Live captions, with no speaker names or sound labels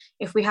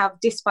if we have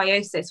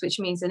dysbiosis, which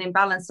means an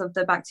imbalance of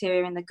the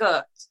bacteria in the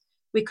gut,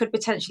 we could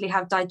potentially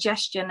have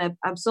digestion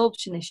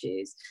absorption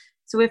issues.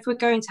 So if we're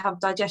going to have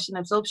digestion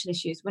absorption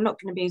issues, we're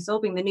not going to be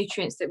absorbing the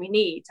nutrients that we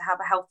need to have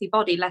a healthy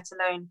body, let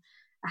alone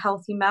a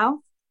healthy mouth.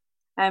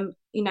 Our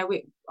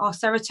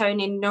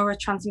serotonin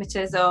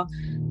neurotransmitters are,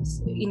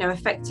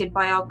 affected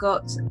by our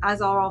gut, as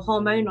are our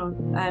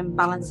hormonal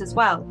balance as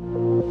well.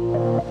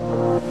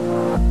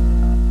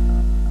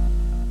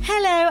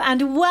 Hello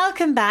and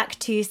welcome back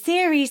to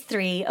Series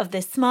 3 of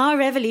the Smile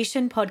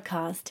Revolution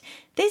podcast.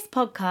 This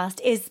podcast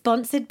is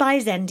sponsored by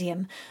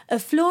Zendium, a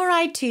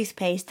fluoride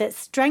toothpaste that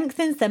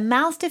strengthens the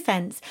mouth's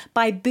defense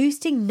by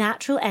boosting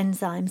natural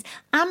enzymes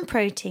and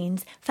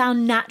proteins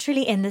found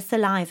naturally in the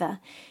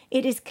saliva.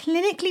 It is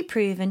clinically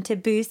proven to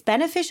boost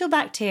beneficial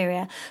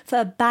bacteria for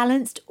a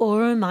balanced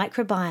oral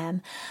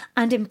microbiome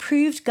and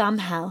improved gum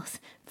health,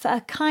 for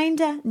a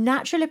kinder,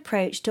 natural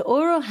approach to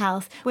oral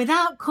health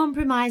without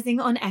compromising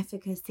on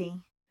efficacy.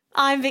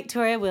 I'm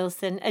Victoria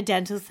Wilson, a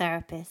dental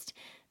therapist.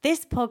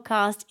 This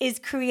podcast is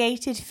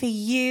created for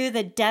you,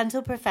 the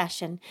dental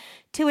profession,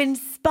 to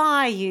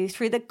inspire you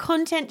through the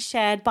content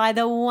shared by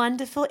the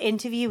wonderful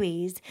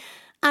interviewees.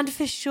 And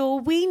for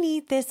sure, we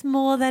need this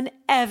more than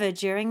ever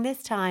during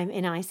this time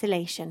in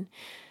isolation.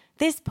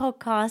 This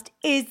podcast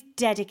is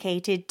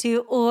dedicated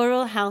to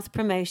oral health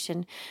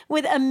promotion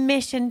with a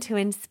mission to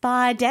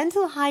inspire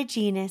dental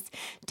hygienists,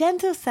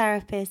 dental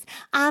therapists,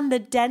 and the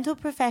dental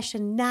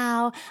profession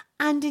now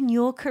and in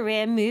your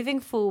career moving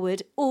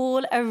forward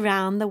all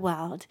around the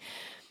world.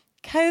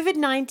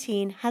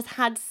 COVID-19 has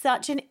had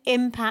such an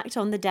impact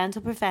on the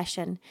dental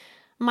profession.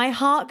 My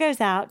heart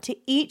goes out to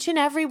each and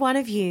every one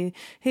of you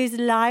whose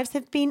lives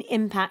have been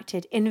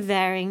impacted in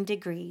varying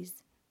degrees.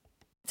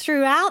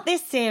 Throughout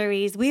this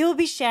series, we will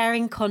be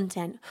sharing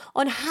content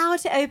on how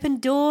to open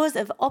doors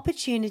of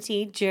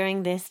opportunity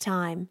during this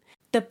time.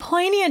 The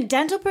poignant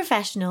dental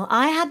professional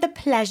I had the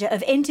pleasure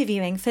of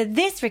interviewing for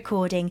this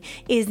recording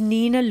is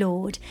Nina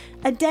Lord,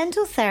 a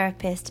dental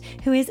therapist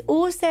who is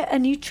also a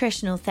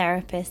nutritional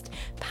therapist,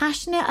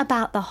 passionate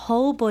about the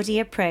whole body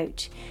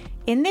approach.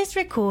 In this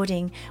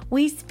recording,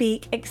 we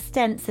speak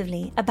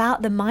extensively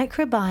about the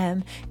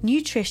microbiome,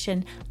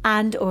 nutrition,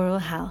 and oral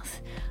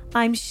health.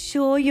 I'm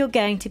sure you're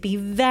going to be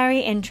very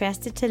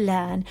interested to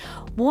learn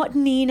what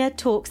Nina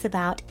talks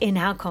about in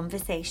our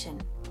conversation.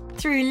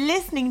 Through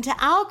listening to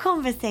our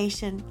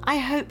conversation, I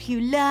hope you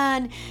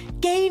learn,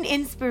 gain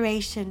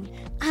inspiration,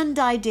 and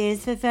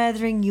ideas for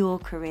furthering your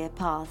career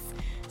path,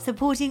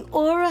 supporting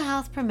oral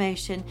health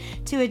promotion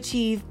to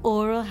achieve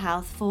oral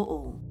health for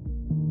all.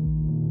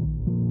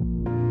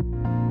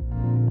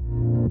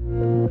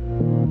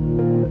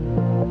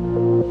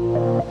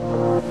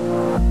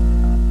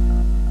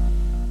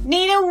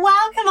 Nina,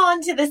 welcome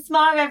on to the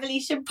Smile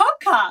Revolution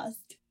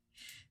podcast.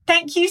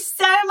 Thank you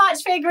so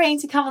much for agreeing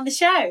to come on the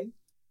show.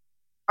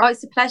 Oh,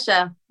 it's a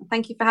pleasure.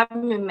 Thank you for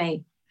having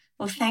me.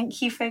 Well, thank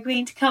you for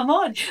agreeing to come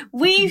on.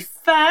 We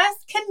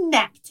first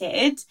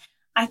connected,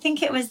 I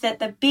think it was at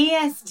the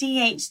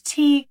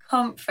BSDHT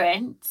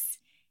conference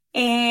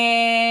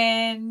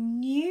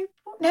in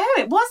Newport. No,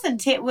 it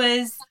wasn't. It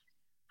was,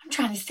 I'm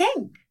trying to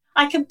think.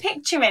 I can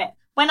picture it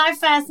when I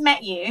first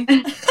met you.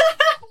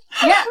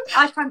 Yeah,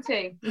 I can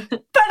too.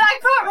 But I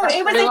can't remember.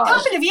 It was a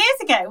couple of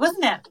years ago,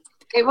 wasn't it?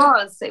 It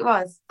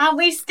was. And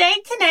we've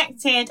stayed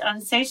connected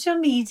on social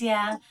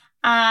media.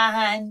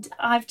 And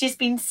I've just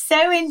been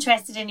so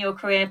interested in your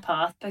career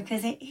path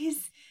because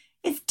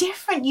it's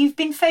different. You've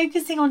been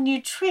focusing on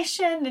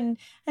nutrition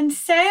and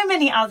so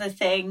many other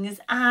things.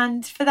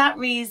 And for that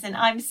reason,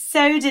 I'm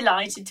so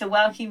delighted to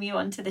welcome you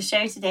onto the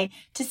show today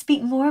to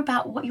speak more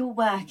about what you're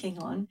working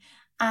on.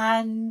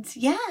 And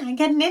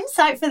get an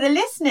insight for the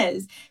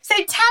listeners. So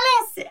tell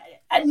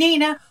us,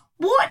 Nina,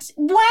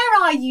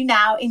 where are you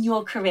now in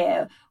your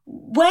career?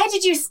 Where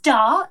did you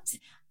start?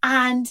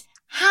 And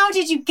how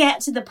did you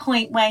get to the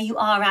point where you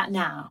are at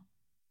now?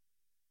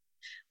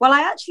 Well,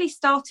 I actually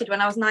started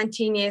when I was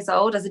 19 years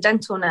old as a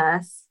dental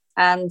nurse.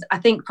 And I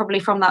think probably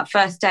from that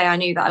first day, I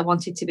knew that I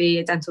wanted to be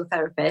a dental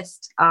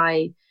therapist.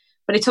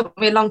 But it took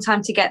me a long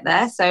time to get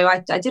there. So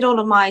I did all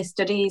of my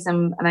studies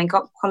and then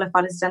got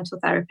qualified as a dental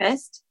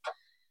therapist.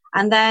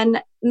 And then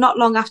not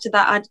long after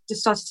that, I just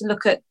started to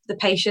look at the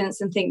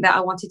patients and think that I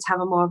wanted to have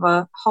a more of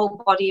a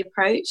whole body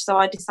approach. So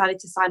I decided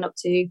to sign up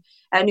to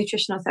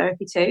nutritional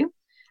therapy too.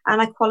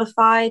 And I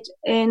qualified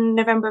in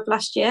November of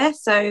last year.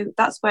 So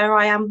that's where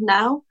I am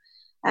now.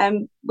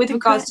 With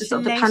regards to sort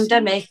of the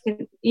pandemic,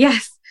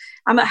 yes,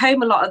 I'm at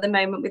home a lot at the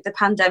moment with the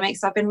pandemic.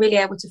 So I've been really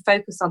able to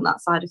focus on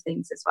that side of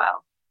things as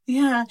well.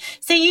 Yeah.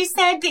 So you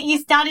said that you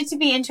started to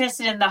be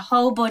interested in the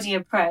whole body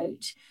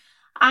approach.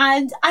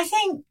 And I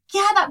think,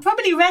 that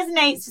probably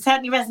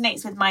certainly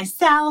resonates with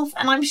myself.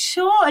 And I'm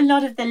sure a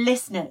lot of the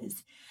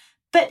listeners.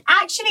 But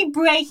actually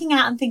breaking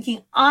out and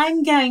thinking,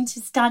 I'm going to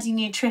study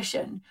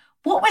nutrition.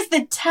 What was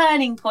the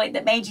turning point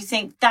that made you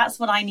think that's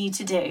what I need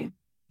to do?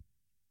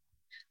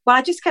 Well,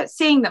 I just kept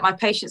seeing that my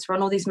patients were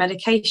on all these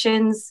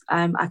medications.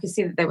 I could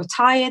see that they were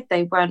tired.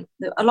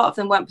 A lot of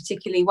them weren't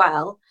particularly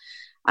well.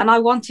 And I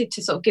wanted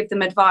to sort of give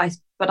them advice,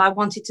 but I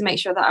wanted to make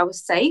sure that I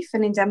was safe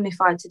and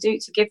indemnified to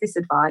give this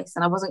advice,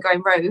 and I wasn't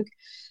going rogue.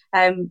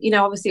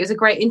 Obviously it was a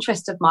great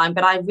interest of mine,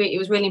 but it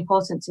was really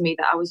important to me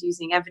that I was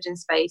using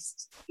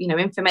evidence-based,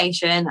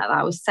 information, that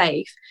I was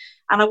safe.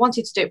 And I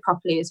wanted to do it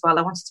properly as well.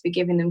 I wanted to be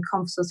giving them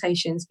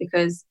consultations,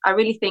 because I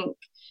really think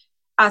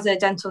as a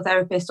dental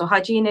therapist or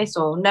hygienist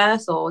or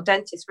nurse or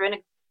dentist, we're in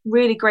a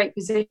really great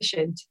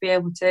position to be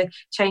able to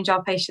change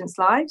our patients'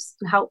 lives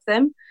and help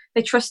them.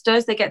 They trust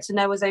us, they get to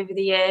know us over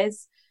the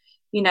years,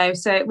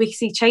 so we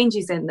see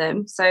changes in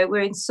them. So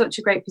we're in such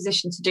a great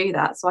position to do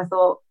that. So I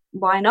thought,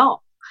 why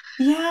not?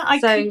 Yeah, I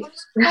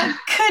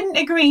couldn't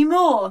agree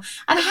more.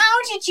 And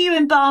how did you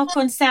embark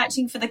on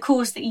searching for the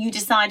course that you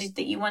decided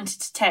that you wanted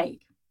to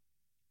take?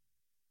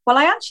 Well,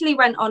 I actually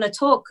went on a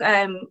talk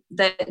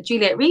that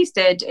Juliet Reeves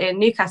did in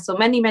Newcastle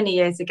many, many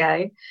years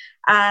ago.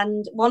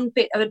 And one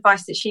bit of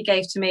advice that she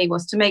gave to me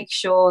was to make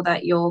sure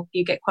that you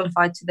get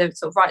qualified to the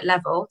sort of right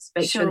level, to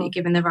make sure that you're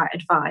giving the right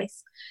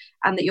advice,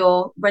 and that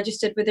you're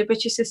registered with the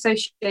British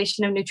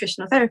Association of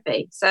Nutritional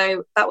Therapy.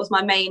 So that was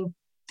my main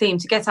theme,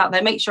 to get out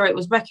there, make sure it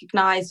was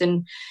recognised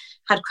and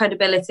had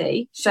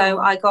credibility. So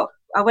I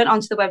went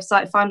onto the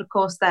website, found a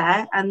course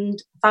there,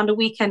 and found a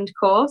weekend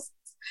course,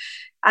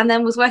 and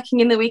then was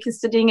working in the week and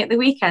studying at the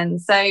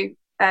weekend. So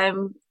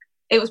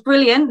it was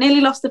brilliant.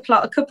 Nearly lost the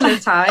plot a couple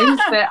of times,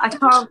 but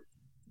I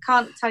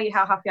can't tell you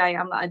how happy I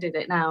am that I did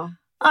it now.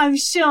 I'm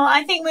sure.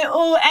 I think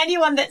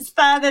anyone that's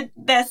furthered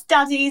their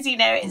studies,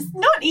 it's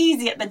not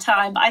easy at the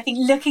time, but I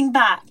think looking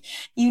back,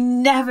 you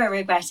never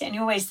regret it, and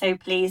you're always so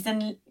pleased.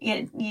 And,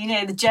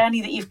 the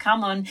journey that you've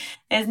come on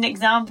is an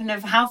example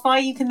of how far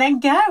you can then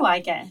go,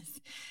 I guess.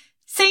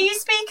 So you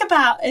spoke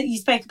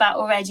about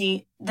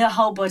already the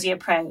whole body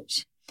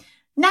approach.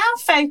 Now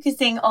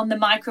focusing on the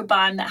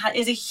microbiome that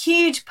is a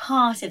huge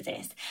part of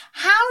this,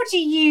 how do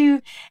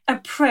you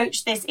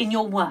approach this in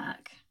your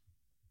work?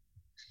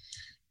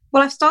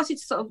 Well, I've started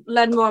to sort of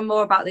learn more and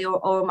more about the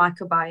oral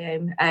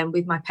microbiome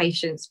with my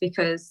patients,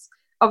 because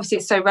obviously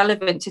it's so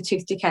relevant to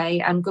tooth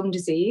decay and gum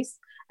disease.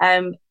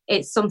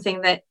 It's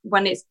something that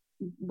when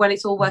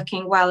it's all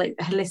working well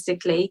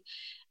holistically,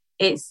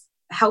 it's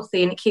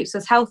healthy and it keeps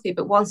us healthy.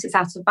 But once it's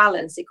out of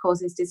balance, it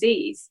causes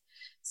disease.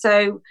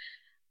 So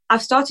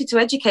I've started to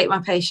educate my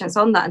patients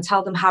on that and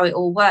tell them how it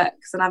all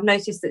works. And I've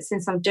noticed that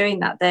since I'm doing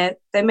that,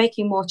 they're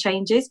making more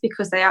changes,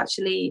 because they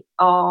actually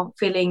are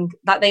feeling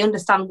that they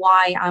understand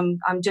why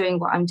I'm doing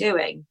what I'm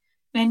doing.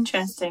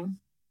 Interesting.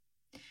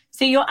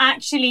 So you're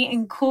actually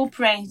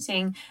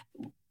incorporating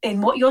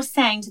in what you're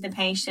saying to the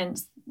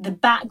patients the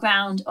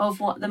background of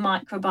what the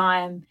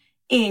microbiome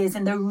is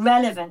and the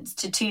relevance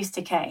to tooth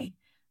decay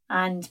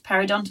and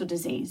periodontal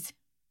disease.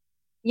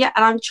 Yeah,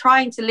 and I'm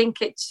trying to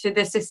link it to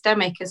the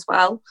systemic as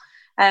well.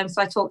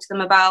 So I talk to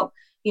them about,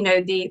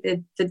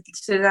 the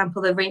for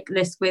example, the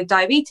risk with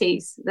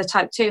diabetes, the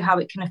type 2, how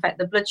it can affect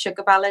the blood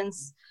sugar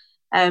balance.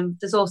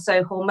 There's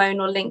also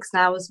hormonal links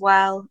now as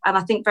well. And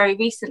I think very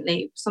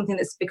recently, something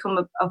that's become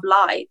of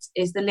light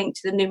is the link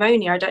to the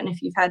pneumonia. I don't know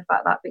if you've heard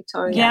about that,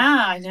 Victoria.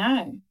 Yeah, I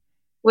know.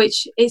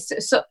 Which is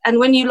so, and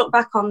when you look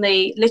back on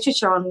the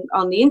literature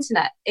on the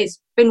internet,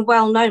 it's been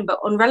well known, but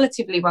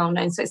relatively well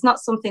known. So it's not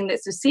something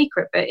that's a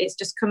secret, but it's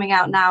just coming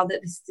out now that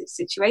this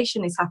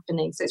situation is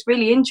happening. So it's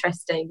really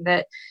interesting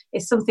that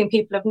it's something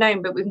people have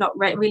known, but we've not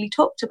really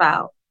talked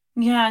about.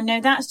 Yeah,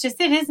 no, that's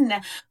just it, isn't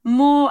it?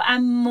 More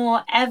and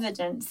more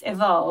evidence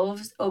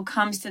evolves or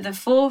comes to the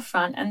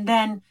forefront, and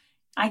then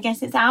I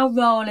guess it's our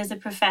role as a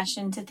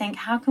profession to think,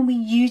 how can we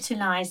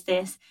utilise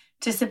this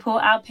to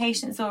support our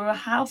patients' oral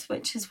health,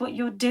 which is what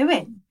you're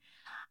doing.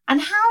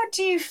 And how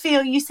do you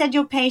feel? You said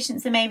your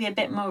patients are maybe a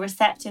bit more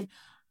receptive.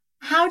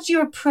 How do you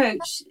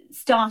approach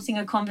starting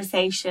a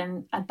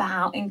conversation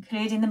about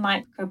including the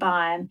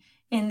microbiome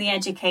in the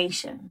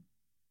education?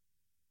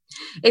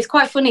 It's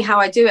quite funny how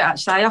I do it,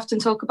 actually. I often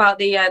talk about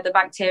the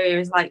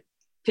bacteria as like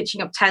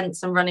pitching up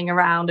tents and running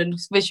around and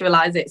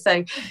visualize it.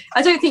 So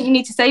I don't think you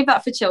need to save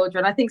that for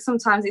children. I think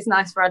sometimes it's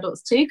nice for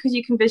adults too, because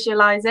you can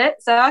visualize it.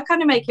 So I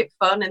kind of make it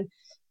fun and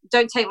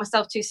don't take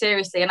myself too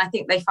seriously. And I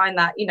think they find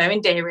that,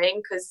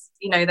 endearing, because,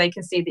 they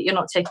can see that you're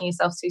not taking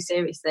yourself too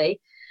seriously.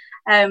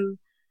 And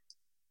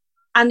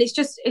it's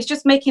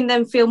just making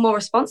them feel more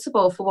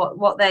responsible for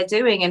what they're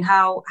doing and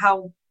how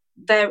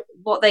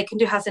what they can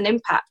do has an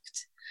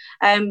impact.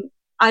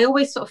 I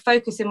always sort of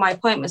focus in my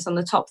appointments on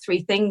the top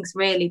 3 things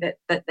really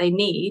that they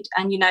need.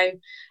 And,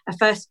 a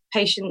first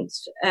patient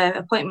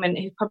appointment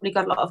who's probably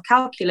got a lot of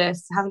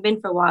calculus, hasn't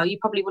been for a while, you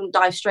probably wouldn't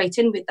dive straight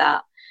in with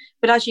that.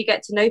 But as you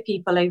get to know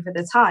people over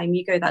the time,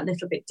 you go that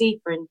little bit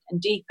deeper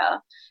and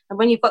deeper. And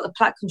when you've got the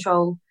plaque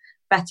control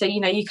better,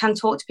 you can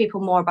talk to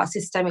people more about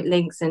systemic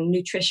links and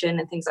nutrition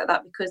and things like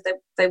that, because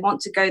they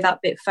want to go that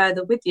bit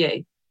further with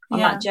you on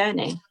that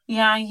journey.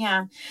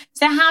 Yeah.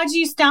 So how do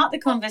you start the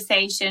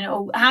conversation,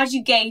 or how do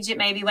you gauge it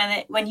maybe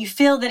when you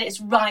feel that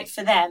it's right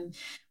for them?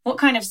 What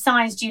kind of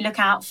signs do you look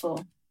out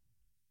for?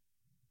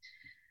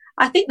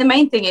 I think the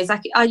main thing is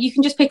you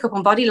can just pick up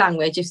on body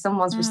language if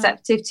someone's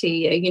receptive to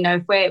you.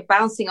 If we're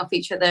bouncing off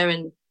each other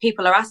and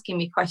people are asking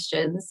me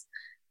questions,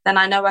 then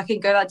I know I can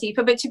go that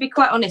deeper. But to be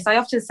quite honest, I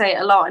often say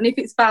it a lot. And if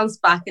it's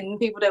bounced back and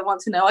people don't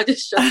want to know, I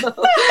just shut up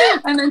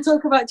and then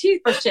talk about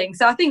toothbrushing.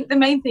 So I think the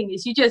main thing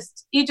is you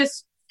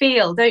just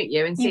feel, don't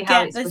you, and see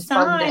how it's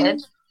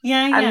responded.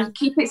 And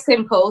keep it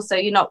simple, so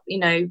you're not,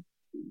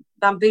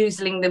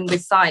 bamboozling them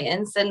with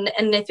science. And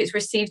if it's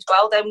received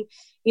well, then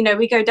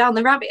we go down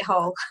the rabbit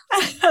hole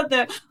of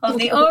the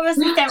oral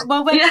systemic.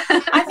 Well,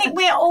 I think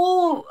we're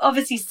all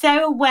obviously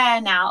so aware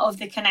now of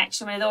the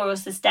connection with oral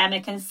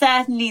systemic, and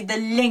certainly the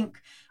link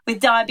with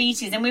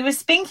diabetes. And we were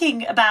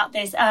speaking about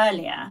this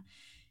earlier.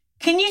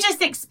 Can you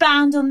just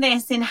expand on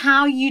this in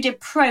how you'd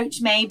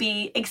approach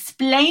maybe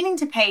explaining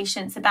to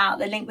patients about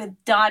the link with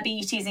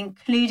diabetes,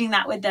 including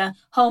that with the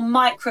whole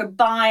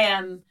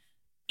microbiome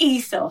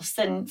ethos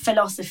and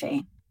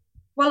philosophy?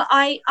 Well,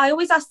 I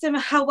always ask them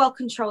how well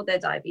controlled their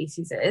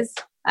diabetes is.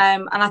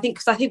 And I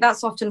think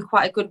that's often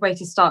quite a good way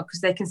to start,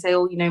 because they can say,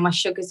 my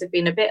sugars have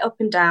been a bit up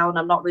and down.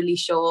 I'm not really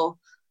sure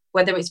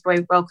whether it's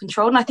very well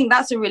controlled. And I think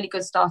that's a really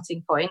good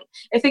starting point.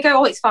 If they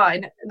go, it's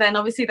fine, then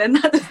obviously then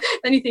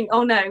you think,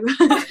 oh no.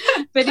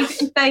 But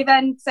if they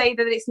then say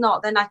that it's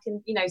not, then I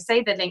can,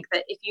 say the link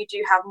that if you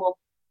do have more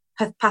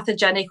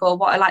pathogenic, or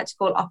what I like to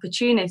call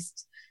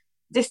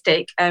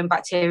opportunistic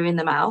bacteria in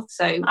the mouth.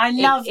 So I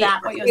love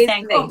what you're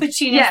saying.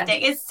 Opportunistic. Yeah.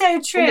 It's so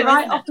true. The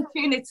right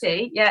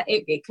opportunity,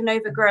 it can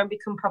overgrow and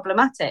become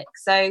problematic.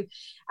 So,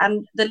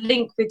 and the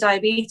link with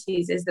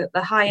diabetes is that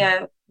the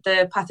higher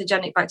the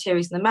pathogenic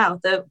bacteria in the mouth,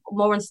 the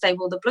more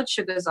unstable the blood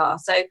sugars are.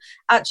 So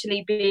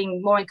actually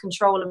being more in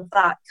control of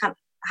that can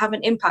have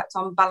an impact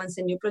on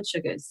balancing your blood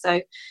sugars.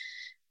 So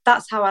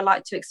that's how I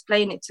like to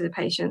explain it to the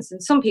patients.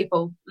 And some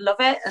people love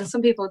it and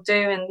some people do,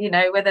 and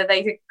whether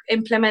they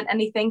implement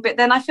anything, but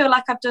then I feel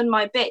like I've done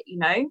my bit,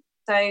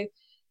 so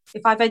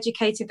if I've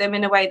educated them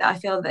in a way that I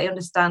feel that they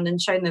understand and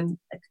shown them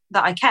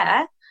that I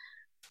care,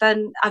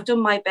 then I've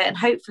done my bit, and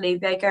hopefully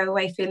they go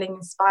away feeling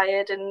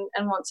inspired and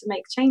want to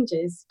make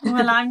changes.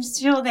 Well, I'm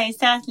sure they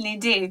certainly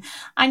do.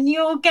 And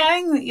you're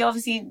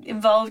obviously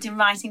involved in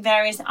writing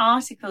various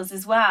articles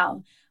as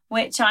well,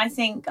 which I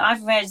think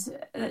I've read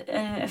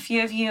a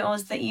few of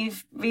yours that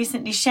you've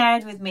recently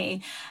shared with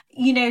me,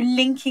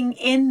 linking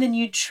in the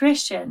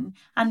nutrition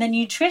and the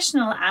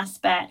nutritional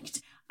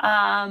aspect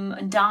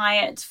and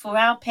diet for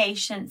our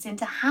patients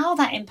into how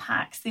that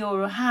impacts the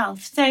oral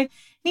health. So,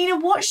 Nina,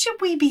 what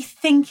should we be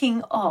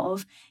thinking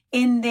of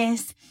in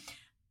this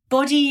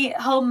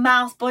whole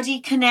mouth body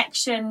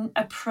connection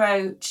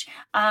approach,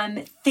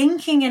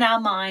 thinking in our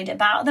mind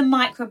about the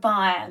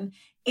microbiome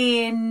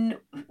in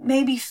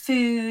maybe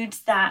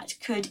foods that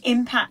could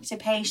impact a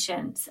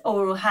patient's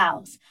oral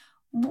health?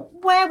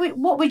 Where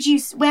would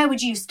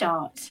you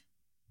start?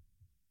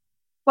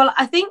 Well,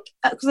 I think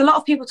because a lot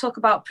of people talk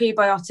about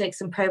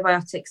prebiotics and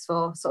probiotics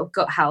for sort of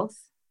gut health.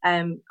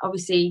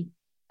 Obviously,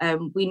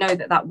 we know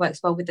that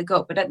works well with the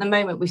gut, but at the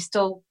moment we've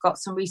still got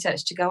some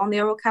research to go on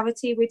the oral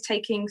cavity with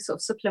taking sort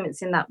of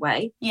supplements in that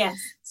way. Yes.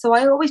 So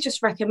I always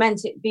just recommend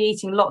be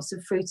eating lots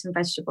of fruits and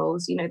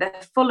vegetables. They're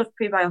full of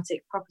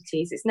prebiotic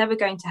properties. It's never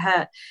going to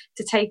hurt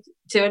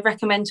to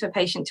recommend to a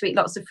patient to eat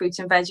lots of fruits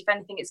and veg. If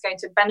anything, it's going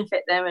to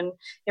benefit them and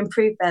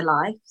improve their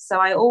life. So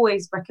I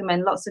always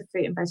recommend lots of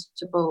fruit and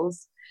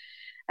vegetables.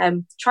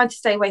 Trying to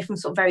stay away from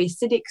sort of very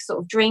acidic sort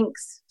of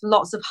drinks,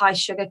 lots of high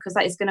sugar, because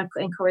that is going to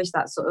encourage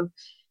that sort of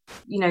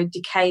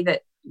decay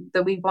that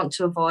we want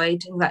to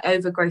avoid, and that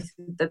overgrowth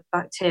of the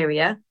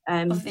bacteria,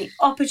 of the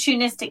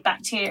opportunistic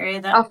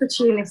bacteria that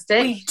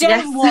we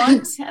don't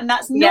want, and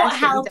that's not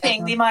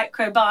helping the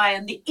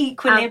microbiome, the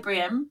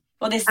equilibrium,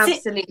 or the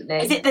absolutely.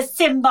 Is it the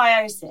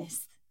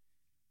symbiosis?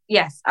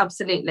 Yes,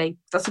 absolutely.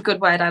 That's a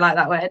good word. I like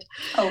that word.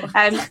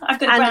 I've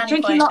got a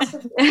drinking lots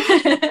of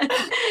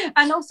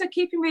and also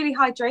keeping really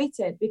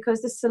hydrated,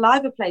 because the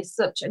saliva plays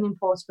such an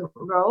important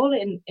role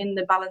in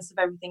the balance of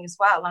everything as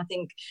well. And I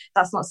think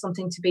that's not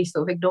something to be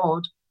sort of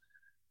ignored.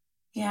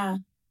 Yeah.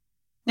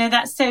 No,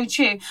 that's so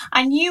true.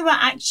 And you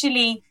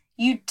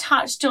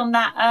touched on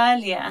that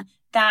earlier,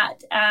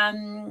 that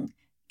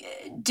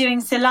doing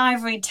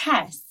salivary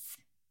tests.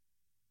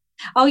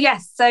 Oh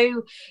yes,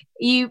 so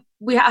we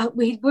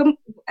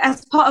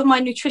as part of my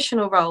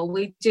nutritional role,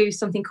 we do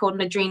something called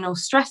an adrenal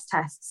stress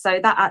test.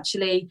 So that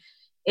actually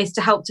is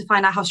to help to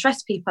find out how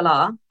stressed people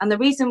are. And the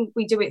reason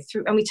we do it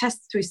we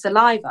test through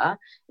saliva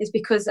is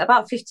because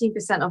about 15%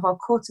 of our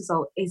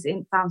cortisol is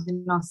found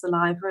in our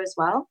saliva as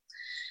well.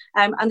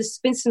 And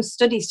there's been some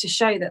studies to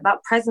show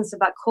that presence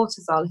of that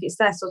cortisol, if it's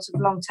there sort of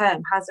long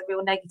term, has a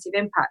real negative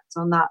impact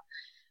on that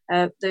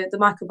the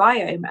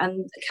microbiome,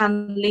 and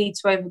can lead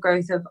to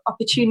overgrowth of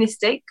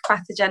opportunistic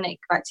pathogenic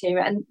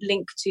bacteria and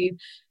link to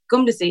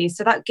gum disease.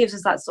 So that gives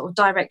us that sort of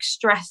direct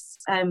stress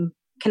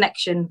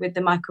connection with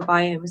the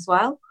microbiome as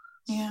well.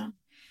 Yeah.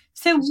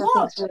 So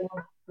what? Really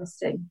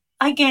interesting.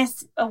 I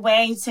guess a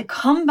way to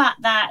combat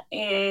that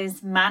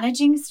is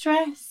managing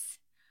stress.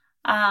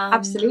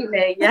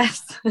 Absolutely,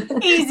 yes.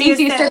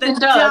 Easier said than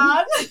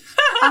done.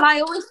 And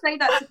I always say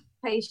that to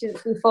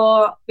patients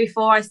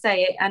before I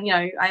say it, and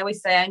I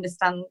always say I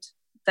understand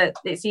that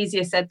it's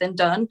easier said than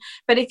done,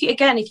 but if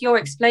you're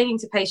explaining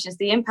to patients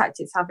the impact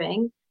it's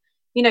having,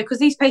 because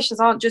these patients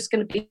aren't just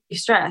going to be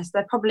stressed,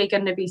 they're probably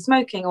going to be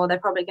smoking, or they're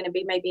probably going to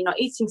be maybe not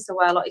eating so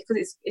well,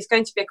 because it's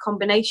going to be a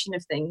combination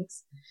of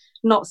things,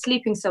 not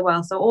sleeping so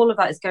well. So all of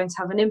that is going to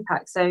have an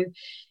impact. So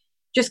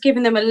just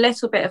giving them a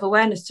little bit of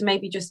awareness to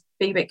maybe just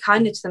be a bit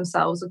kinder to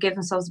themselves or give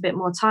themselves a bit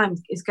more time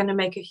is going to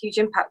make a huge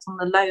impact on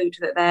the load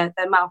that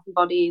their mouth and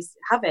body is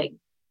having.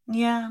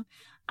 Yeah.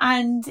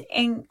 And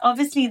in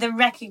obviously the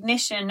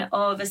recognition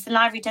of a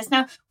salivary test.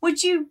 Now,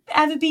 would you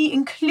ever be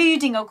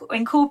including or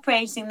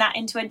incorporating that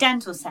into a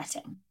dental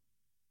setting?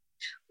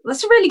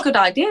 That's a really good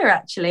idea,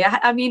 actually.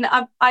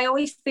 I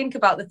always think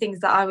about the things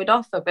that I would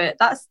offer, but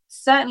that's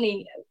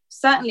certainly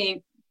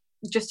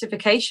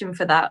justification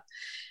for that.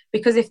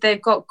 Because if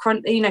they've got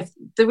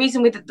the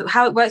reason with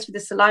how it works with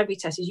the salivary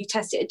test is you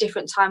test it at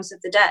different times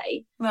of the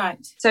day.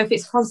 Right. So if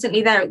it's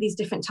constantly there at these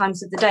different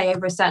times of the day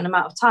over a certain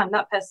amount of time,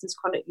 that person's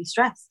chronically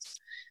stressed.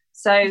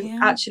 So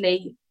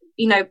actually,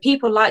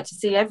 people like to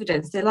see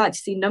evidence. They like to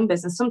see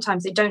numbers. And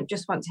sometimes they don't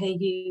just want to hear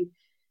you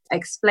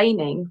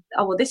explaining,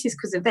 oh, well, this is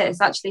because of this.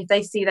 Actually, if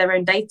they see their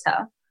own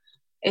data,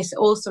 it's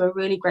also a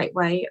really great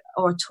way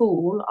or a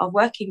tool of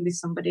working with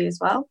somebody as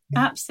well.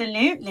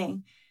 Absolutely.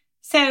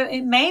 So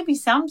it may be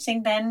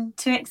something then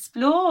to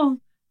explore.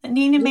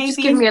 Nina, maybe just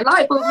give me a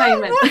light bulb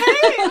moment.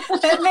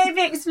 But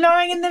maybe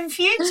exploring in the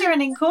future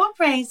and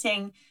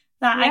incorporating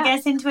that, I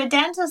guess, into a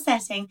dental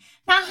setting.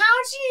 Now, how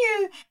do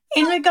you,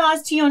 in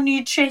regards to your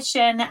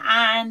nutrition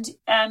and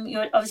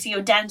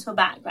your dental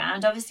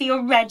background, obviously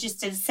you're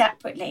registered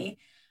separately.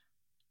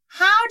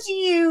 How do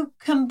you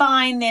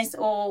combine this,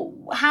 or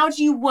how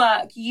do you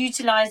work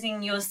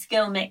utilising your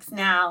skill mix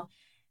now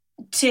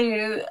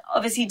to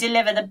obviously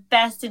deliver the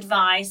best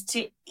advice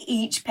to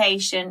each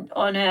patient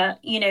on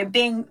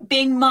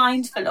being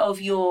mindful of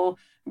your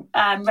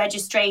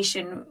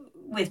registration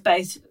with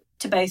both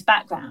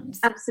backgrounds?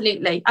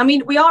 Absolutely. I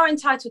mean, we are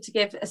entitled to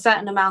give a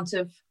certain amount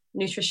of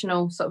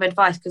nutritional sort of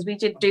advice, because we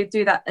did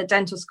do that at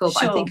dental school,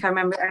 but I think I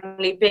remember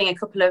only being a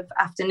couple of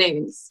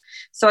afternoons.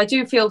 So I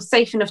do feel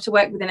safe enough to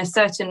work within a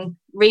certain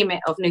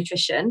remit of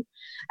nutrition.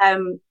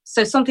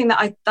 So something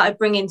that I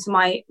bring into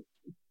my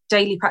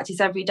daily practice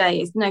every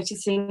day is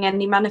noticing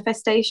any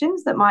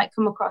manifestations that might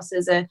come across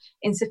as a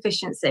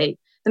insufficiency.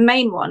 The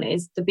main one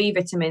is the B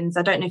vitamins.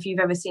 I don't know if you've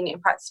ever seen it in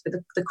practice, but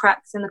the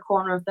cracks in the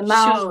corner of the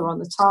mouth or on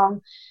the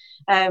tongue.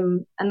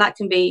 And that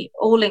can be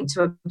all linked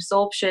to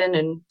absorption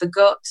and the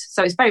gut.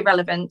 So it's very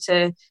relevant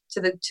to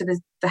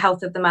the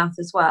health of the mouth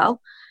as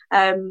well.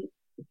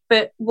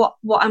 But what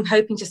I'm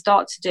hoping to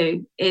start to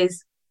do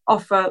is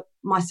offer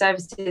my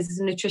services as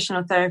a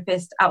nutritional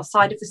therapist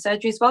outside of the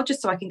surgery as well,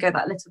 just so I can go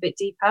that a little bit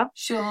deeper.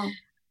 Sure.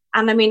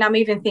 And I mean, I'm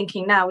even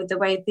thinking now with the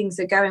way things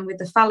are going with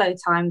the fallow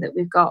time that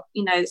we've got,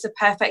 it's a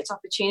perfect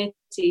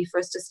opportunity for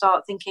us to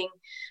start thinking,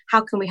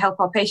 how can we help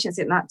our patients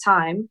in that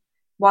time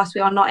whilst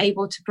we are not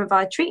able to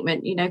provide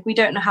treatment? We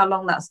don't know how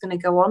long that's going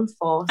to go on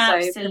for.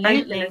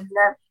 Absolutely.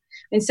 So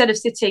instead of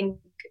sitting,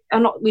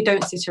 we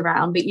don't sit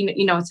around, but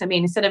you know what I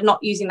mean? Instead of not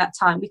using that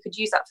time, we could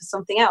use that for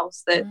something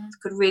else that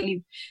could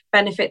really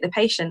benefit the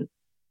patient.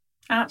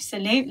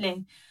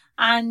 Absolutely.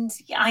 And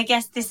I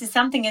guess this is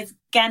something,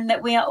 again,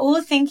 that we are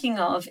all thinking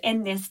of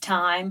in this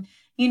time.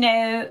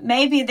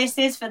 Maybe this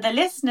is for the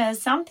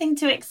listeners something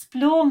to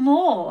explore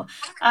more.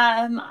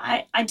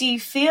 I do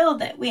feel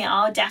that we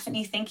are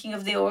definitely thinking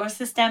of the oral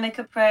systemic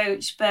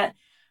approach, but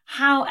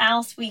how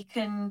else we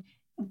can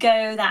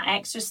go that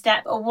extra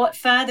step, or what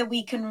further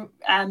we can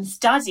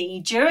study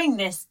during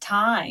this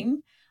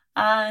time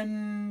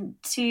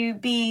to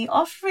be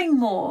offering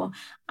more.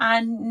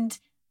 And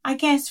I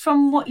guess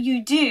from what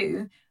you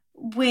do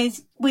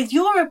with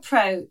your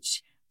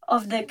approach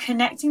of the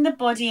connecting the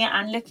body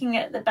and looking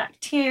at the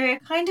bacteria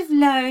kind of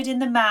load in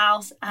the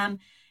mouth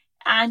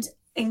and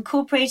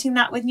incorporating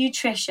that with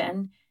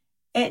nutrition,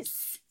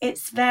 it's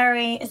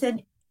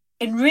an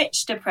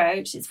enriched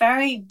approach. It's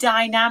very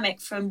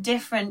dynamic from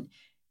different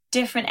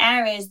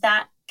areas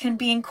that can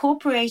be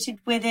incorporated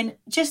within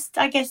just,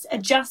 I guess,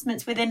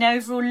 adjustments within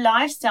overall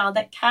lifestyle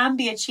that can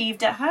be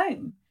achieved at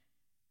home.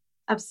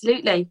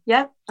 Absolutely.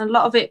 Yeah. A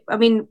lot of it,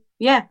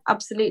 yeah,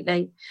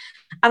 absolutely.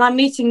 And I'm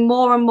meeting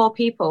more and more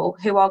people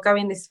who are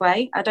going this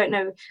way. I don't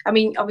know.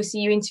 Obviously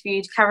you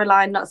interviewed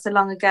Caroline not so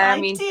long ago. I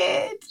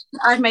did.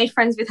 I've made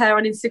friends with her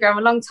on Instagram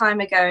a long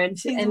time ago.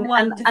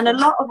 And a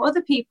lot of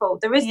other people.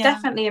 There is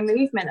definitely a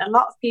movement. A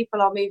lot of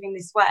people are moving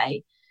this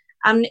way.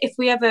 And if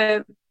we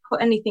ever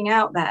put anything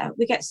out there,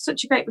 we get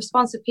such a great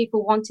response of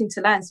people wanting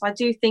to learn. So I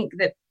do think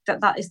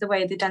that is the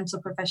way the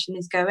dental profession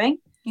is going.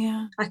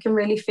 Yeah. I can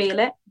really feel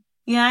it.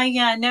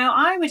 Yeah. No,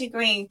 I would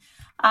agree.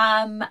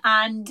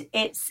 And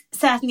it's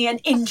certainly an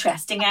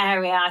interesting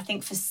area, I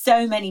think, for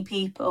so many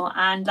people.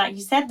 And like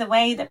you said, the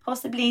way that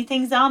possibly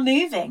things are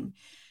moving.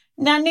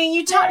 Now,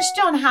 you touched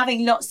on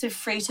having lots of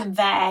fruit and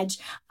veg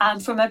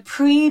from a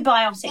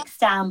prebiotic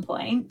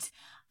standpoint.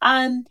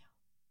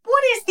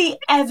 What is the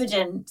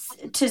evidence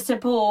to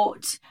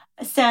support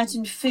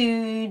certain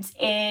foods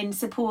in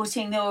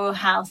supporting the oral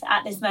health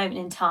at this moment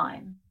in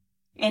time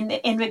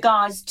in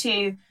regards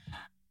to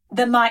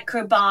the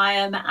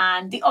microbiome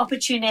and the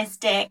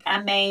opportunistic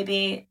and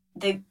maybe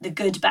the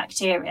good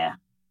bacteria?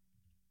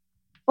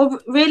 Well,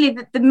 really,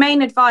 the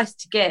main advice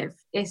to give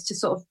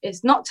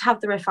is not to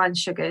have the refined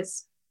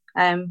sugars,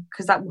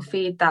 because that will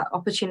feed that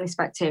opportunist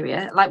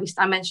bacteria, like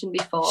I mentioned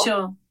before.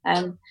 Sure.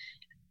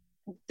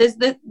 There's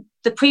the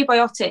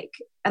prebiotic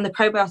and the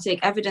probiotic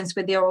evidence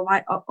with the oral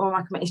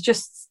microbiome is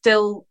just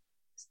still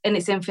in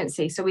its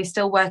infancy, so we're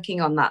still working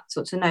on that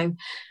to know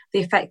the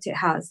effect it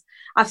has.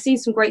 I've seen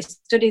some great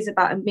studies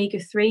about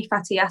omega-3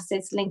 fatty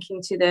acids linking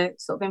to the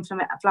sort of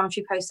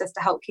inflammatory process to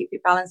help keep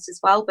it balanced as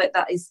well, but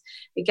that is,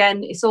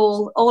 again, it's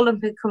all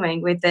up and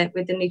coming with the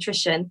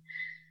nutrition.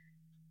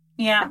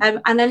 Yeah.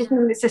 And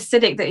anything that's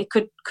acidic, that it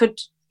could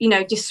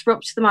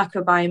disrupt the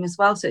microbiome as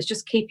well, so it's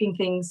just keeping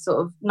things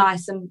sort of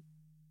nice and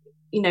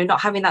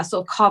not having that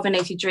sort of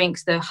carbonated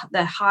drinks, the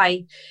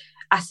high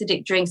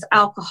acidic drinks,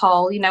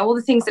 alcohol, all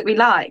the things that we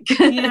like.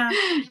 Yeah.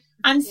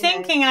 I'm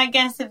thinking, I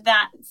guess, of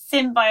that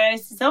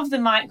symbiosis of the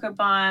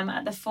microbiome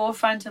at the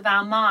forefront of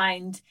our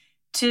mind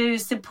to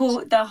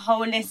support the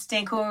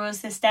holistic oral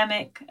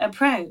systemic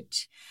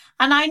approach.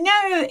 And I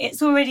know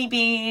it's already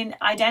been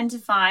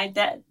identified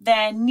that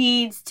there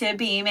needs to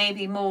be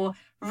maybe more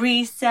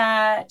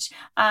research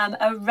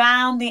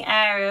around the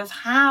area of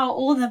how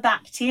all the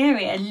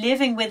bacteria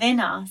living within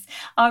us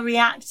are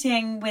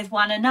reacting with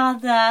one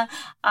another,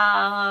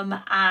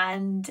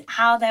 and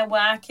how they're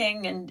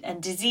working,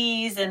 and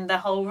disease, and the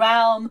whole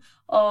realm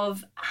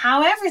of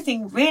how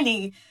everything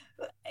really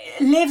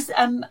lives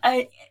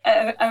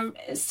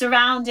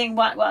surrounding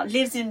what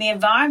lives in the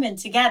environment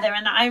together.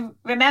 And I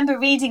remember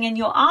reading in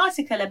your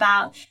article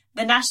about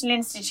the National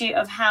Institute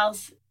of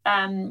Health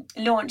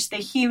launched the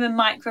Human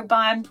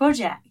Microbiome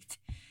Project.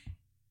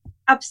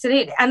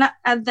 Absolutely. And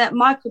that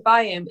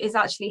microbiome is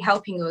actually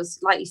helping us,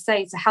 like you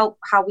say, to help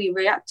how we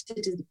react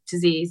to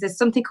disease. There's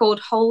something called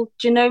whole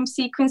genome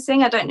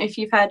sequencing. I don't know if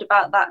you've heard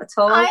about that at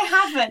all. I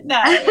haven't,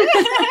 no.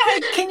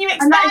 Can you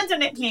expand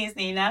on it, please,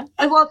 Nina?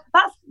 Well,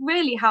 that's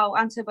really how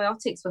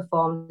antibiotics were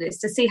formed. It's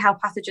to see how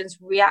pathogens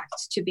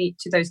react to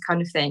those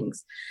kind of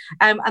things.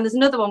 And there's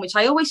another one which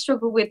I always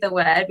struggle with the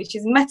word, which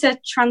is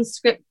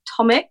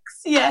metatranscriptomics.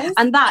 Yes.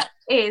 And that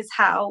is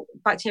how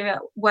bacteria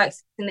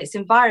works in its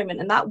environment.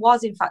 And that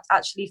was, in fact,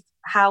 actually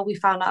how we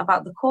found out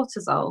about the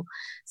cortisol.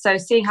 So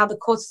seeing how the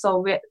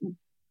cortisol,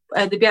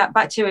 the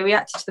bacteria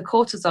reacted to the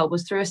cortisol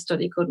was through a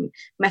study called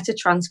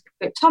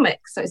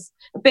metatranscriptomics. So it's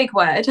a big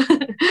word.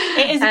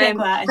 It is a big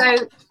word.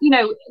 So,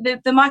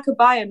 the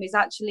microbiome is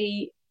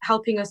actually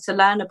helping us to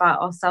learn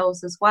about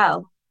ourselves as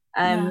well,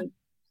 and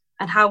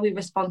how we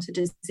respond to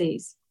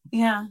disease.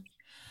 Yeah.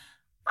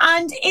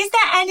 And is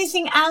there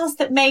anything else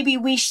that maybe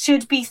we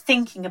should be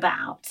thinking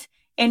about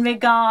in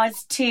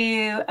regards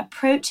to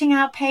approaching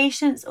our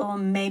patients, or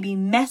maybe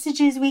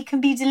messages we can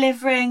be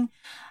delivering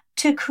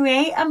to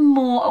create a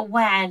more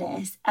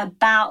awareness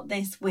about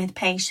this with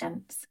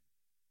patients?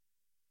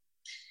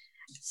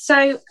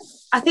 So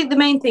I think the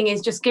main thing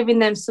is just giving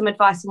them some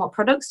advice on what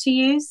products to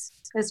use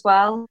as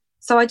well.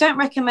 So I don't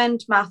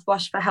recommend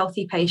mouthwash for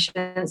healthy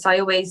patients. I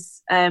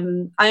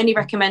only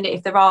recommend it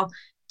if there are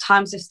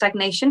times of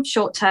stagnation,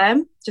 short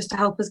term, just to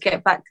help us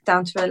get back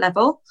down to a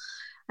level.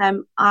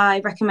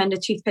 I recommend a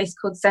toothpaste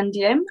called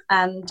Zendium,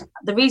 and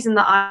the reason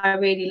that I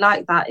really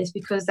like that is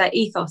because their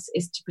ethos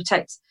is to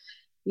protect,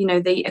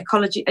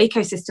 the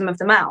ecosystem of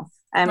the mouth.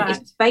 Right.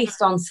 It's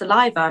based on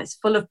saliva. It's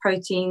full of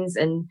proteins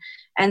and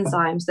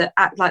enzymes that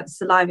act like the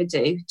saliva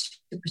do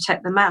to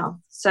protect the mouth.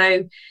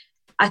 So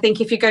I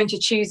think if you're going to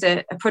choose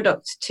a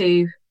product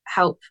to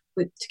help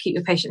to keep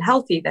your patient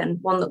healthy, then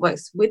one that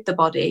works with the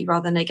body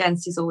rather than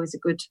against is always a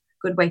good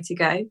way to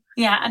go.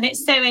 Yeah, and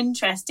it's so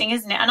interesting,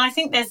 isn't it? And I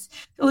think there's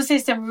also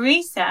some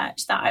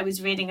research that I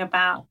was reading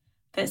about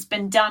that's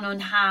been done on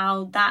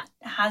how that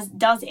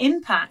does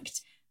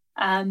impact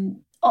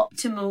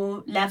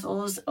optimal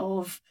levels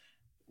of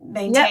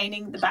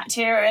maintaining the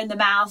bacteria in the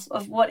mouth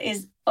of what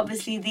is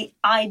obviously the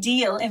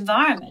ideal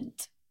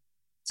environment.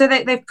 So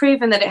they've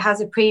proven that it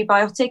has a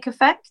prebiotic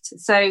effect.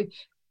 So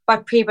by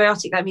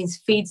prebiotic, that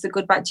means feeds the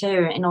good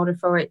bacteria in order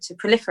for it to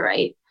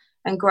proliferate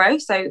and grow.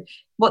 So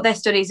what their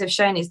studies have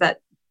shown is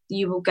that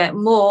you will get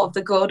more of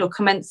the good or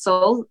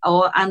commensal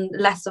and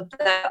less of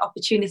the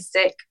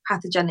opportunistic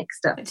pathogenic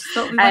stuff. Which is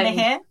what we want to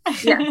hear.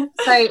 Yeah.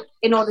 So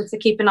in order to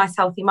keep a nice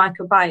healthy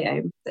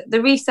microbiome,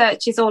 the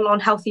research is all on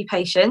healthy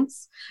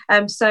patients.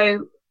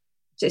 So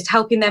just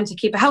helping them to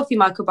keep a healthy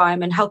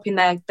microbiome and helping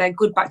their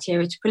good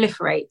bacteria to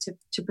proliferate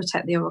to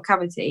protect the oral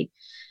cavity.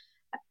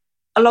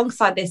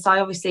 Alongside this, I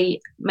obviously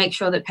make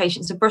sure that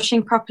patients are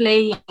brushing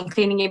properly and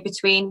cleaning in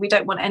between. We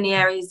don't want any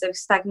areas of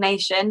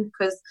stagnation,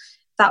 because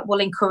that will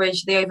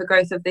encourage the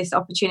overgrowth of this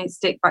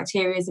opportunistic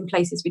bacteria in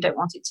places we don't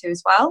want it to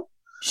as well.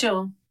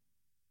 Sure.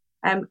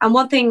 And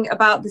one thing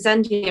about the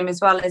Zendium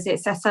as well is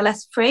it's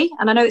SLS free.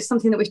 And I know it's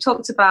something that you've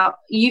talked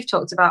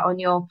about on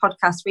your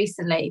podcast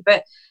recently,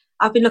 but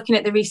I've been looking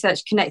at the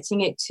research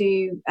connecting it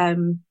to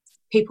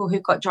people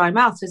who've got dry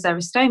mouth with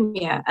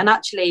xerostomia. And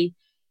actually,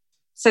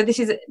 so this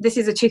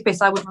is a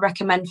toothpaste I would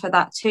recommend for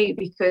that too,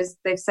 because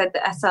they've said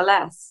that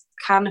SLS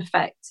can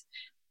affect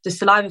the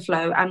saliva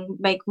flow and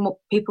make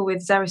people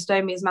with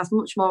xerostomies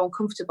much more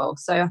uncomfortable.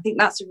 So I think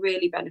that's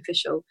really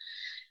beneficial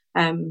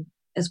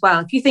as well.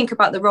 If you think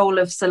about the role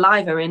of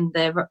saliva in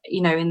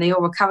the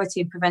oral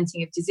cavity and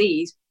preventing of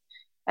disease,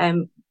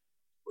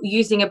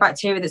 using a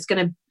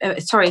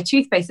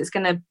toothpaste that's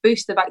going to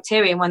boost the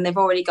bacteria when they've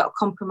already got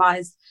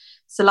compromised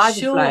saliva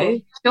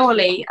flow,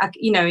 surely,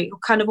 it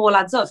kind of all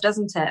adds up,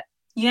 doesn't it?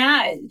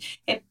 Yeah,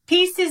 it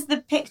pieces the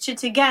picture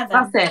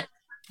together. That's it.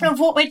 Of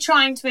what we're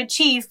trying to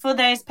achieve for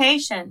those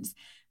patients.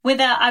 With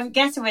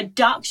a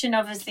reduction,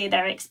 obviously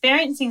they're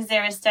experiencing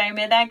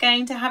xerostomia, they're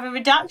going to have a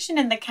reduction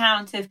in the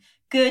count of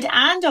good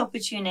and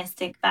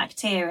opportunistic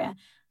bacteria.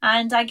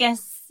 And I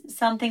guess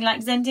something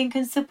like Zendium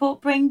can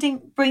support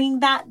bringing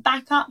that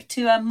back up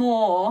to a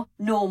more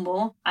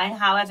normal,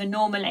 however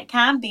normal it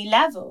can be,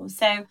 level.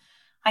 So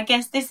I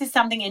guess this is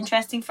something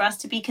interesting for us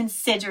to be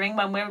considering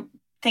when we're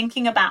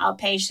thinking about our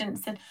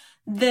patients and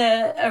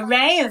the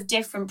array of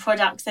different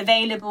products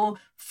available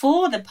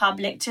for the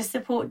public to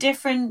support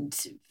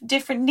different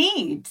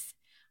needs.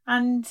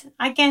 And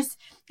I guess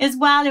as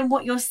well in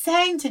what you're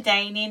saying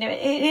today, Nina,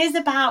 it is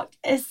about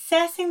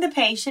assessing the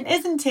patient,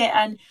 isn't it?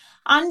 And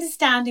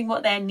understanding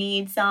what their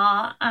needs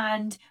are.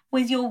 And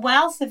with your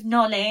wealth of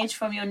knowledge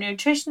from your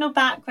nutritional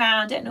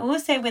background and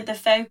also with the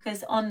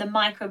focus on the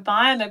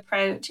microbiome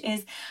approach,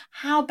 is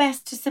how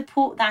best to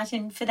support that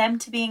and for them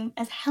to be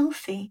as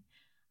healthy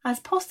as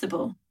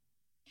possible.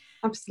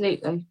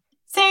 Absolutely.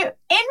 So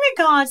in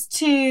regards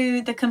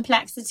to the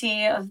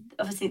complexity of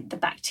obviously the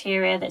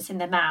bacteria that's in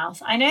the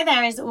mouth, I know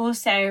there is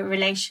also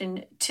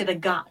relation to the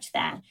gut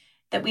there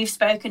that we've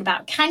spoken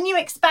about. Can you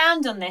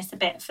expand on this a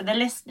bit for the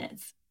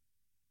listeners?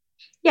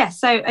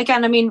 Yes. So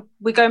again, I mean,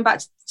 we're going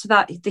back to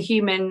the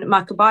Human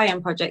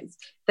Microbiome Project.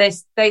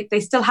 They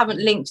still haven't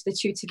linked the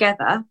two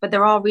together, but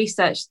there are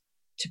research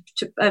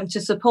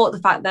to support the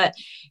fact that,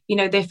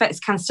 the effects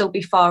can still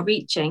be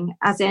far-reaching,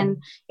 as in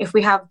if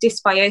we have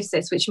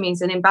dysbiosis, which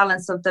means an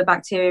imbalance of the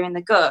bacteria in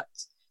the gut,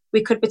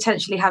 we could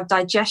potentially have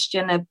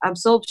digestion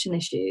absorption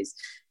issues.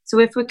 So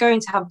if we're going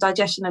to have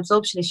digestion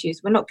absorption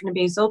issues, we're not going to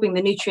be absorbing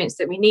the nutrients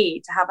that we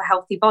need to have a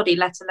healthy body,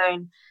 let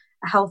alone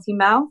a healthy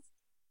mouth.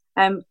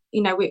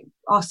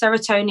 Our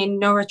serotonin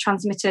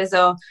neurotransmitters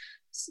are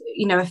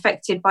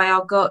affected by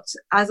our gut,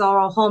 as are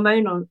our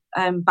hormonal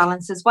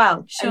balance as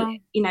well. Sure.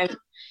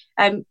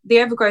 And, the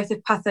overgrowth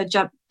of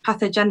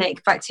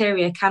pathogenic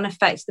bacteria can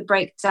affect the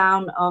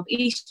breakdown of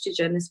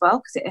estrogen as well,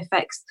 because it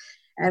affects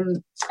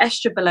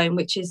estrobolome,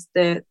 which is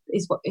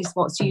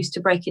what's used to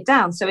break it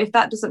down. So if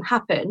that doesn't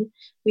happen,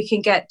 we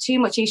can get too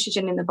much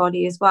estrogen in the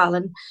body as well.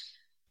 And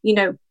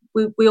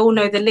we all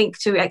know the link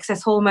to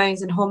excess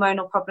hormones and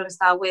hormonal problems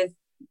now with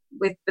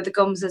the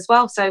gums as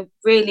well. So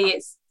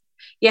really,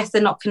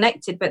 they're not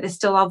connected, but there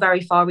still are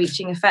very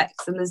far-reaching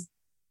effects, and there's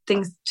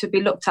things to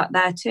be looked at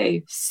there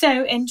too.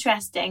 So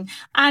interesting.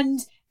 And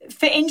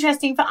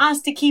interesting for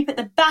us to keep at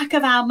the back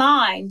of our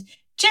mind,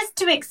 just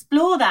to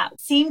explore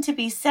that, seem to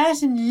be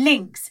certain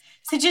links.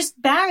 So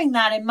just bearing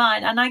that in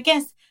mind, and I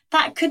guess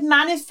that could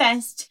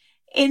manifest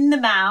in the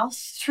mouth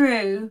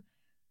through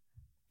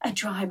a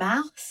dry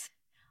mouth.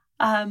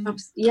 I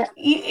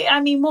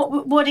mean,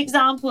 what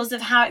examples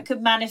of how it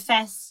could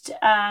manifest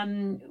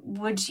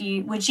would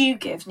you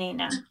give,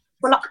 Nina?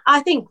 Well, I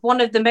think one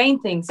of the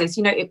main things is,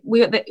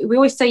 we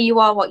always say you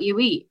are what you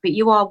eat, but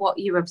you are what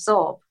you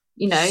absorb.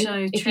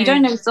 So if you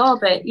don't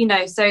absorb it,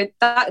 so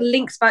that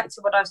links back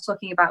to what I was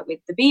talking about with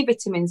the B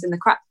vitamins in the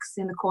cracks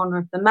in the corner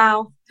of the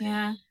mouth.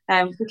 Yeah.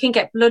 We can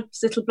get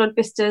little blood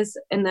blisters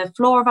in the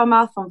floor of our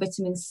mouth from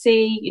vitamin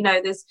C.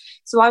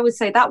 So I would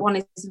say that one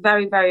is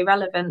very, very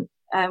relevant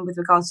with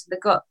regards to the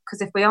gut,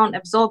 because if we aren't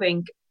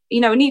absorbing,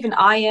 and even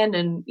iron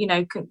and,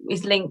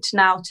 is linked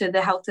now to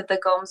the health of the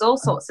gums, all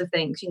sorts of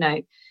things,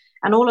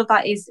 and all of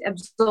that is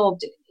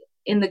absorbed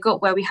in the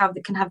gut where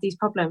can have these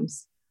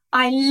problems.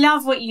 I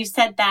love what you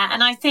said there.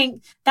 And I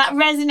think that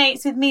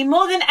resonates with me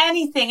more than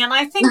anything. And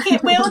I think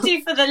it will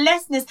do for the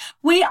listeners.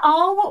 We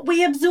are what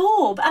we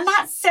absorb. And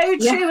that's so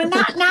true. Yeah. And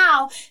that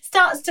now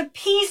starts to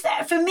piece,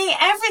 for me,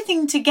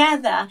 everything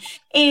together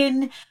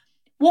in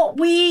what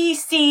we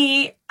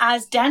see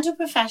as dental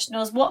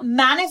professionals, what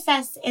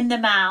manifests in the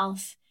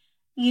mouth.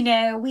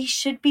 We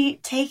should be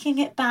taking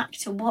it back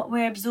to what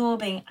we're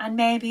absorbing. And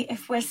maybe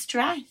if we're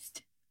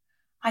stressed,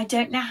 I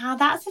don't know how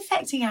that's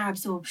affecting our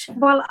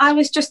absorption. Well, I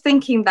was just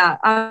thinking that.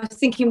 I was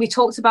thinking we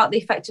talked about the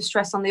effect of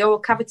stress on the oral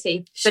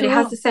cavity, but it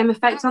has the same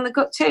effect on the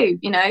gut too,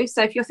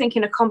 So if you're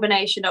thinking a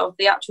combination of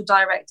the actual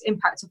direct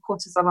impact of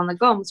cortisol on the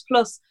gums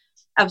plus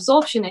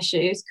absorption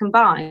issues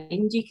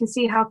combined, you can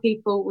see how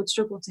people would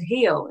struggle to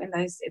heal in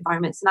those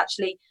environments, and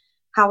actually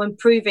how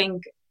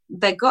improving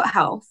their gut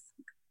health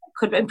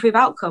could improve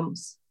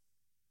outcomes.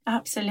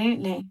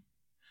 Absolutely.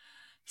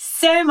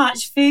 So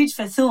much food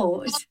for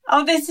thought.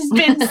 Oh, this has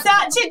been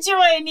such a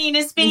joy,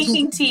 Nina,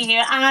 speaking to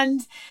you.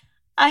 And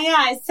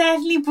Yeah, it's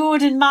certainly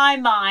broadened my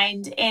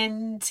mind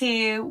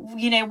into,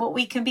 what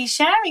we can be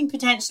sharing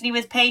potentially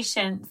with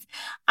patients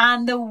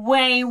and the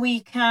way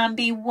we can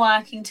be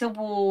working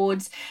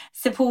towards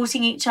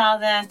supporting each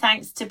other,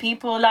 thanks to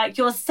people like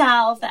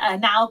yourself that are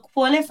now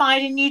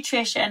qualified in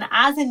nutrition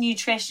as a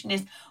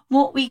nutritionist,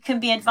 what we can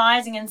be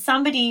advising and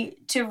somebody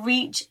to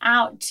reach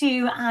out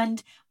to.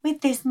 And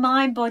with this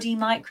mind-body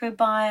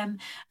microbiome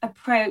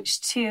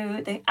approach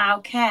to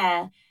our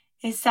care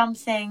is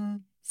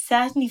something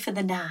certainly for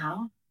the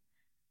now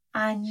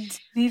and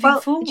moving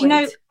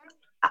forward.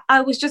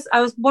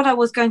 What I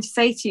was going to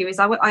say to you is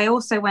I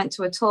also went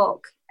to a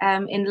talk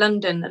in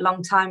London a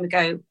long time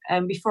ago,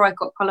 before I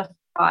got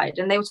qualified,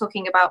 and they were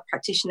talking about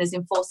practitioners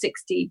in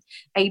 460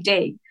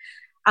 AD,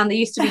 and there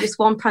used to be just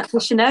one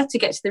practitioner to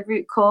get to the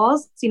root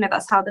cause.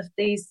 That's how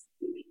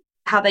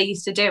how they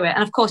used to do it,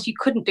 and of course you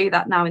couldn't do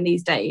that now in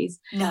these days.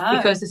 No.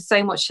 Because there's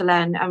so much to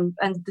learn, and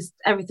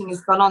everything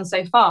has gone on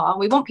so far.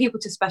 We want people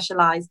to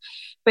specialize,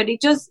 but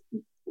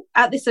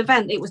at this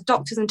event, it was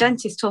doctors and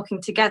dentists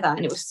talking together,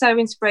 and it was so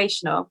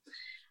inspirational.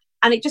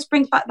 And it just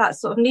brings back that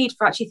sort of need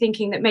for actually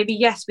thinking that maybe,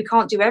 yes, we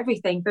can't do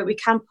everything, but we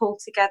can pull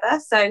together.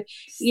 So,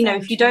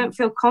 if you don't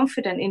feel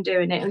confident in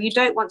doing it, or you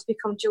don't want to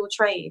become dual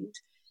trained,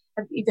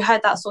 you've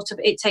heard that sort of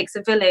 "it takes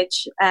a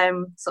village"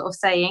 sort of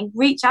saying,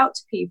 reach out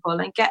to people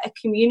and get a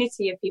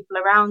community of people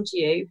around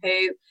you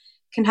who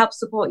can help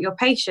support your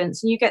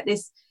patients. And you get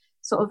this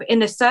sort of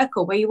inner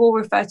circle where you all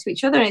refer to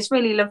each other, and it's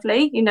really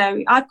lovely.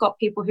 I've got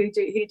people who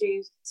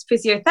do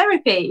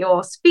physiotherapy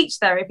or speech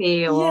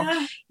therapy, or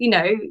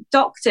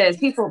doctors,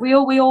 people. We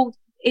all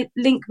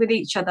link with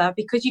each other,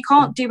 because you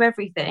can't do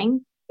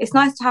everything. It's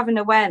nice to have an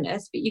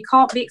awareness, but you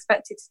can't be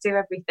expected to do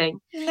everything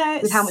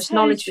with how much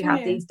knowledge we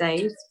have these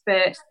days.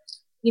 But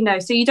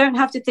so you don't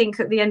have to think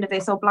at the end of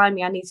this, oh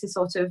blimey, I need to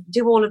sort of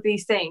do all of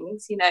these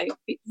things.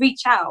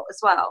 Reach out as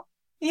well.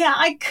 Yeah,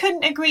 I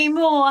couldn't agree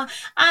more.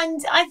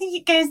 And I think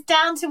it goes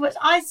down to what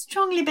I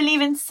strongly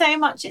believe in so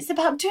much. It's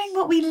about doing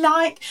what we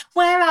like,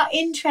 where our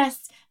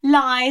interest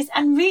lies,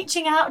 and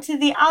reaching out to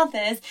the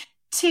others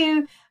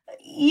to,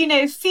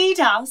 feed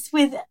us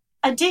with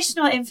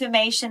additional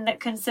information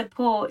that can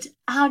support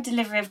our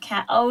delivery of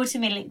care,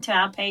 ultimately to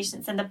our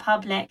patients and the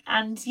public.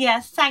 And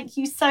thank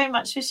you so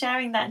much for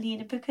sharing that,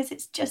 Nina, because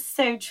it's just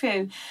so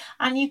true.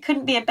 And you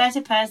couldn't be a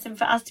better person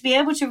for us to be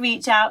able to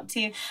reach out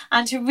to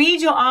and to read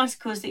your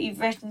articles that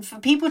you've written, for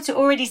people to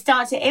already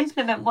start to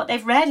implement what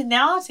they've read in the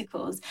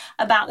articles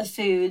about the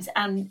foods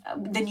and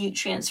the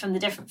nutrients from the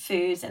different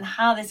foods and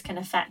how this can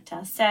affect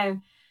us. So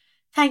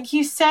thank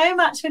you so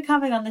much for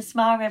coming on the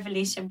Smile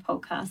Revolution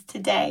podcast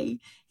today.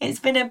 It's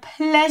been a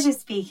pleasure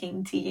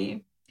speaking to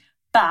you.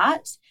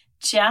 But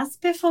just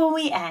before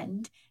we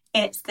end,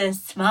 it's the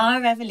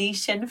Smile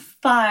Revolution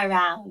Fire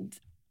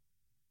Round.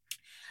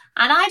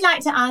 And I'd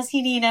like to ask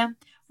you, Nina,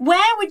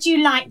 where would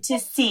you like to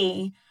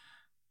see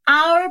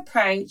our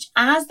approach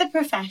as the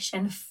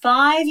profession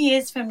 5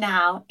 years from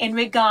now in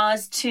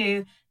regards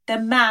to the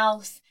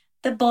mouth,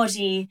 the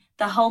body,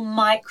 the whole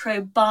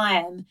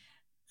microbiome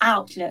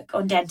outlook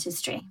on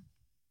dentistry?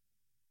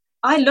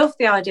 I love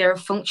the idea of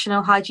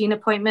functional hygiene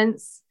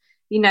appointments,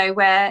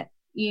 where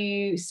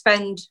you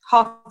spend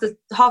half the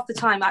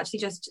time actually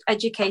just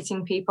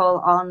educating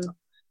people on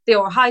the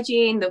oral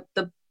hygiene,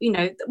 the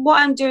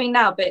what I'm doing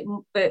now, but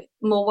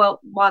more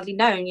widely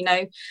known.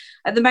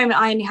 At the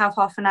moment I only have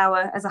half an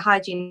hour as a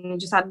hygiene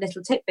and just add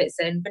little tidbits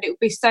in, but it would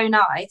be so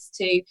nice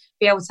to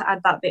be able to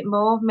add that bit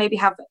more, maybe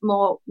have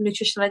more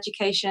nutritional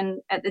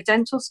education at the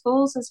dental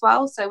schools as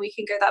well, so we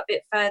can go that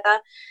bit further,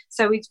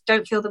 so we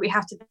don't feel that we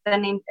have to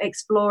then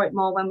explore it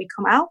more when we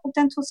come out of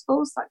dental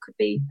schools. That could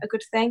be a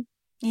good thing.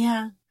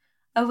 Yeah.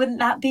 Oh, wouldn't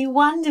that be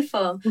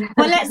wonderful?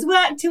 Well, let's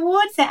work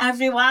towards it,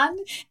 everyone.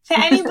 For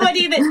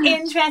anybody that's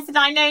interested,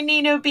 I know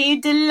Nina would be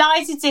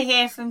delighted to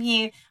hear from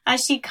you.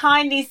 As she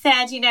kindly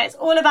said, it's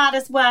all about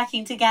us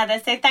working together.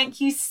 So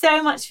thank you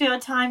so much for your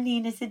time,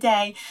 Nina,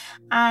 today,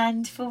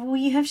 and for all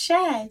you have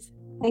shared.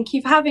 Thank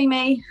you for having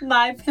me.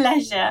 My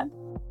pleasure.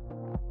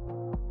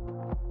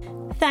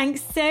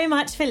 Thanks so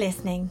much for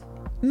listening.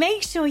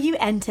 Make sure you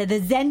enter the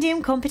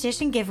Zendium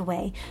competition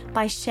giveaway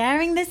by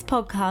sharing this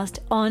podcast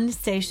on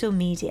social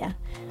media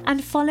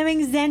and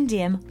following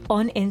Zendium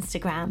on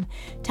Instagram,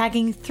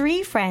 tagging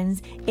 3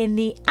 friends in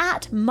the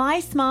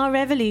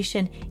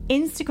 @MySmileRevolution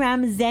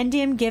Instagram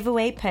Zendium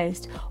giveaway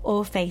post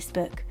or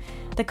Facebook.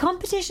 The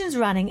competition's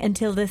running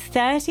until the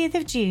 30th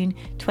of June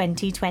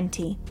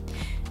 2020.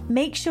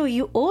 Make sure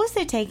you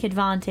also take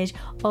advantage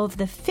of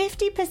the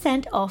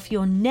 50% off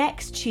your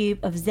next tube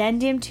of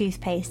Zendium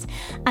toothpaste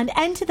and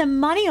enter the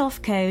money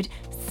off code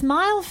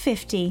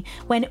SMILE50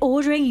 when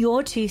ordering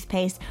your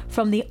toothpaste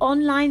from the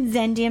online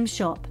Zendium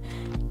shop.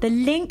 The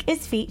link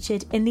is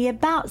featured in the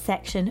About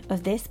section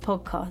of this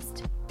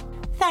podcast.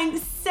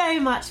 Thanks so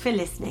much for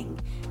listening.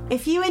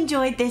 If you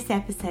enjoyed this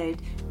episode,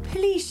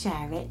 please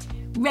share it,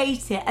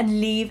 rate it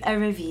and leave a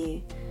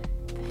review.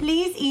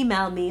 Please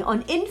email me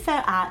on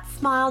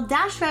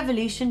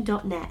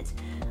info@smile-revolution.net.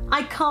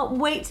 I can't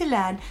wait to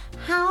learn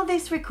how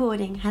this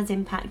recording has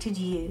impacted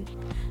you.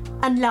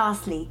 And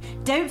lastly,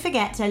 don't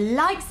forget to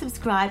like,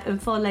 subscribe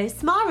and follow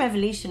Smile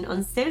Revolution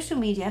on social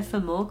media for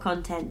more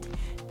content.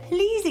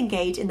 Please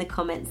engage in the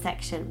comments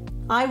section.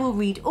 I will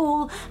read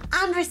all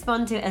and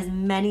respond to as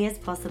many as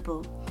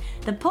possible.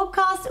 The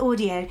podcast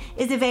audio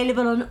is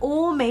available on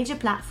all major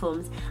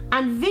platforms,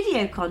 and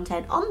video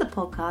content on the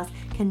podcast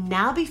can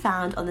now be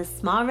found on the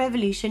Smile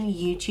Revolution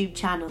YouTube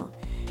channel.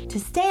 To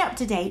stay up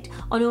to date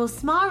on all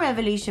Smile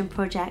Revolution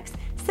projects,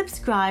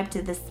 subscribe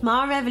to the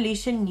Smile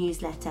Revolution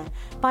newsletter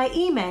by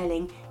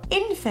emailing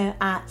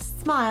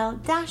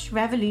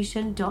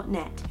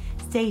info@smile-revolution.net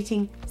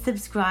stating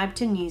subscribe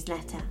to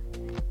newsletter.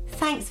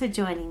 Thanks for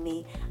joining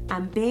me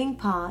and being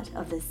part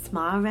of the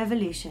Smile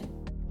Revolution.